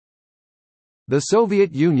The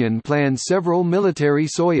Soviet Union planned several military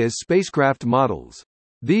Soyuz spacecraft models.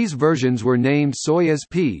 These versions were named Soyuz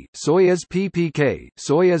P, Soyuz PPK,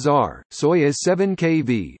 Soyuz R, Soyuz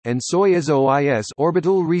 7KV, and Soyuz OIS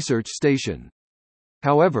Orbital Research Station.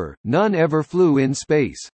 However, none ever flew in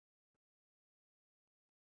space.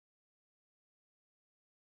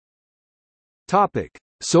 Topic: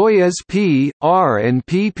 Soyuz P, R and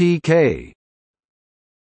PPK.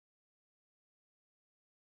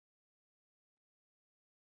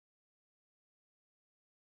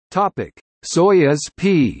 Topic: Soyuz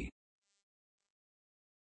P.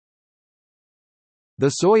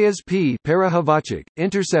 The Soyuz P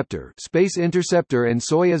interceptor, space interceptor, and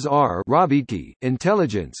Soyuz R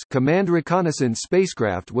intelligence command reconnaissance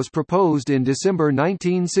spacecraft was proposed in December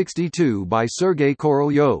 1962 by Sergei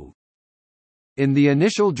Korolyov. In the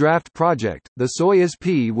initial draft project, the Soyuz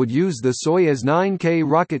P would use the Soyuz 9K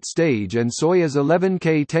rocket stage and Soyuz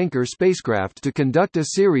 11K tanker spacecraft to conduct a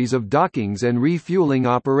series of dockings and refueling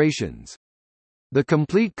operations. The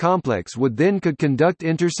complete complex would then could conduct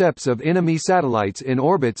intercepts of enemy satellites in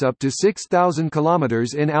orbits up to 6,000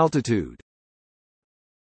 km in altitude.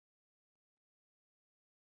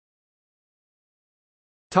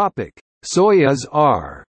 Soyuz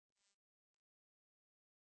R.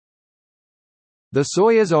 The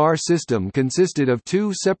Soyuz R system consisted of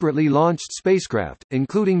two separately launched spacecraft,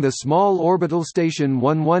 including the small orbital station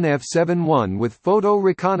 11F-71 with photo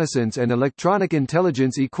reconnaissance and electronic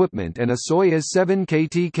intelligence equipment, and a Soyuz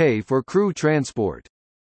 7KTK for crew transport.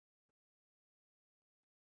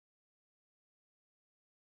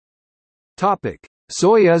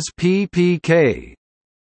 Soyuz PPK.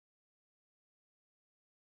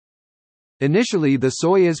 Initially, the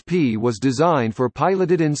Soyuz P was designed for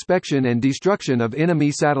piloted inspection and destruction of enemy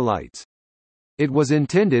satellites. It was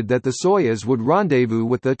intended that the Soyuz would rendezvous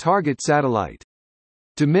with the target satellite.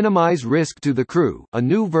 To minimize risk to the crew, a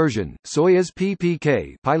new version, Soyuz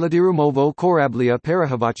PPK Pilotirumovo Korablia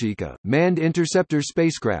Perekhvatchika, manned interceptor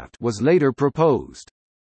spacecraft, was later proposed.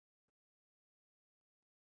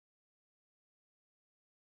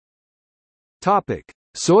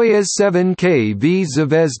 Soyuz 7KV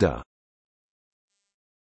Zvezda.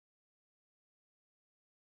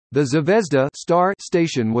 The Zvezda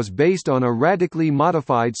station was based on a radically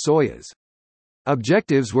modified Soyuz.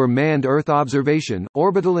 Objectives were manned Earth observation,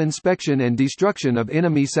 orbital inspection and destruction of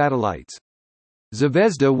enemy satellites.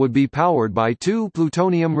 Zvezda would be powered by two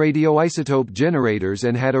plutonium radioisotope generators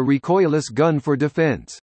and had a recoilless gun for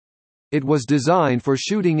defense. It was designed for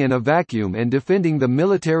shooting in a vacuum and defending the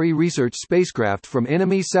military research spacecraft from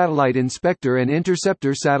enemy satellite inspector and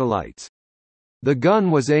interceptor satellites. The gun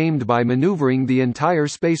was aimed by maneuvering the entire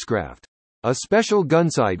spacecraft. A special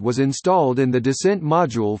gunsight was installed in the descent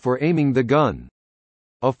module for aiming the gun.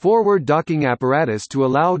 A forward docking apparatus to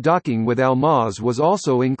allow docking with Almaz was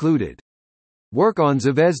also included. Work on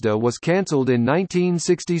Zvezda was cancelled in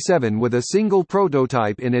 1967 with a single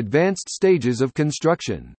prototype in advanced stages of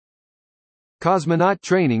construction. Cosmonaut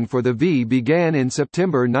training for the V began in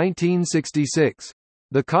September 1966.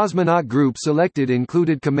 The cosmonaut group selected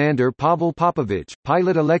included Commander Pavel Popovich,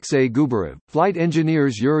 pilot Alexei Gubarev, flight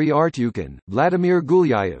engineers Yuri Artyukhin, Vladimir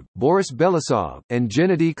Gulyayev, Boris Belousov, and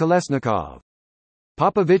Gennady Kolesnikov.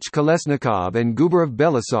 Popovich, Kolesnikov and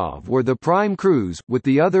Gubarev-Belousov were the prime crews, with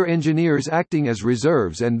the other engineers acting as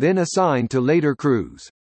reserves and then assigned to later crews.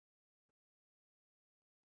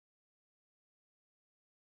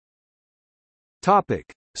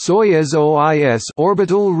 Soyuz OIS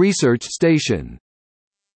Orbital Research Station.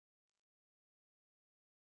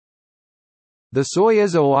 The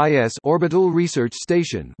Soyuz OIS Orbital Research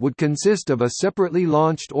Station would consist of a separately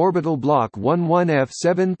launched orbital block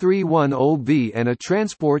 11F-731OB and a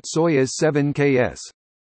transport Soyuz 7KS.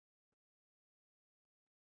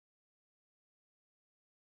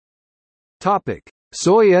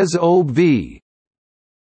 Soyuz OB-VI.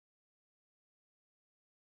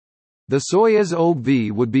 The Soyuz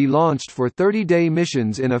OB-VI would be launched for 30-day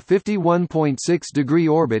missions in a 51.6-degree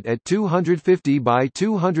orbit at 250 by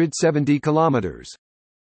 270 km.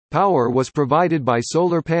 Power was provided by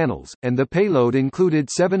solar panels, and the payload included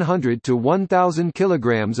 700 to 1,000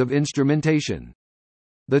 kg of instrumentation.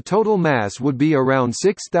 The total mass would be around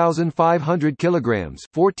 6,500 kg,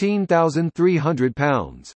 14,300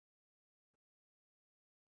 pounds.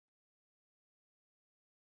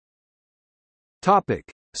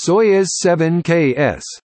 Soyuz 7KS.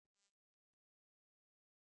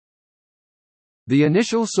 The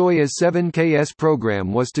initial Soyuz 7KS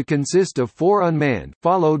program was to consist of 4 unmanned,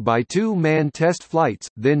 followed by 2 manned test flights,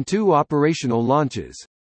 then 2 operational launches.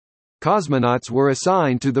 Cosmonauts were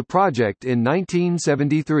assigned to the project in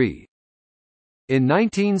 1973. In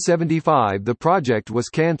 1975 the project was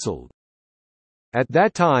cancelled. At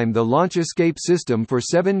that time the launch escape system for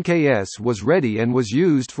 7KS was ready and was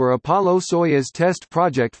used for Apollo-Soyuz test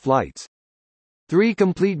project flights. 3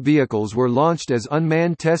 complete vehicles were launched as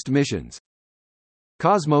unmanned test missions.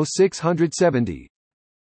 Cosmos 670,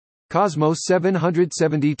 Cosmos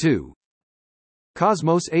 772,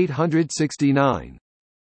 Cosmos 869.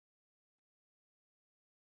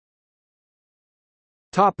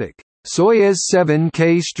 Topic: Soyuz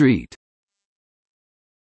 7K Street.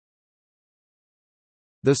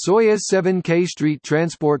 The Soyuz 7K Street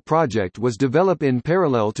transport project was developed in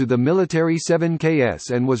parallel to the military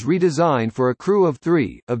 7KS and was redesigned for a crew of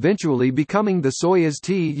 3, eventually becoming the Soyuz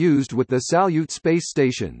T used with the Salyut space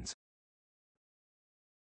stations.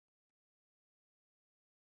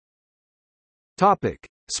 Topic: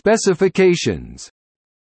 Specifications.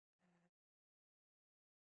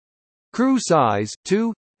 Crew size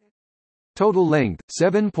 2. Total length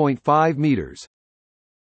 7.5 meters.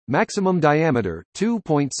 Maximum diameter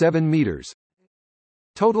 2.7 meters.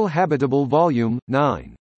 Total habitable volume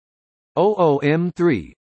 900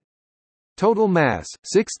 m3. Total mass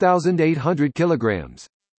 6,800 kilograms.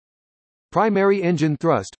 Primary engine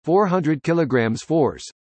thrust 400 kilograms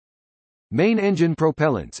force. Main engine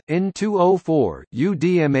propellants N2O4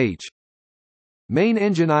 UDMH. Main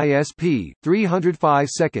engine ISP 305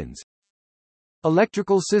 seconds.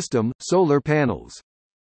 Electrical system solar panels.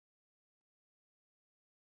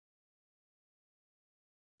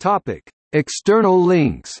 Topic: External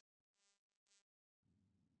links.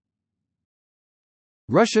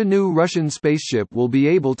 New Russian spaceship will be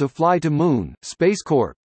able to fly to Moon, Space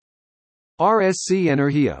Corp. RSC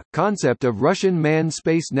Energia, concept of Russian manned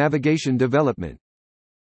space navigation development.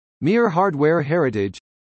 Mir hardware heritage.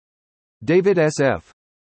 David S.F.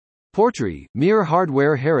 Portree, Mir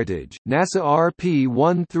hardware heritage, NASA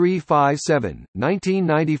RP1357,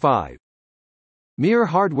 1995. Mir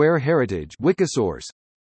hardware heritage Wikisource.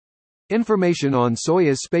 Information on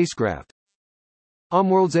Soyuz spacecraft.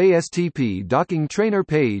 World's ASTP docking trainer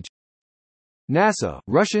page. NASA,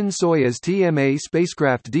 Russian Soyuz TMA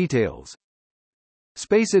spacecraft details.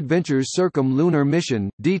 Space Adventures Circumlunar mission,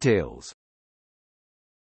 details.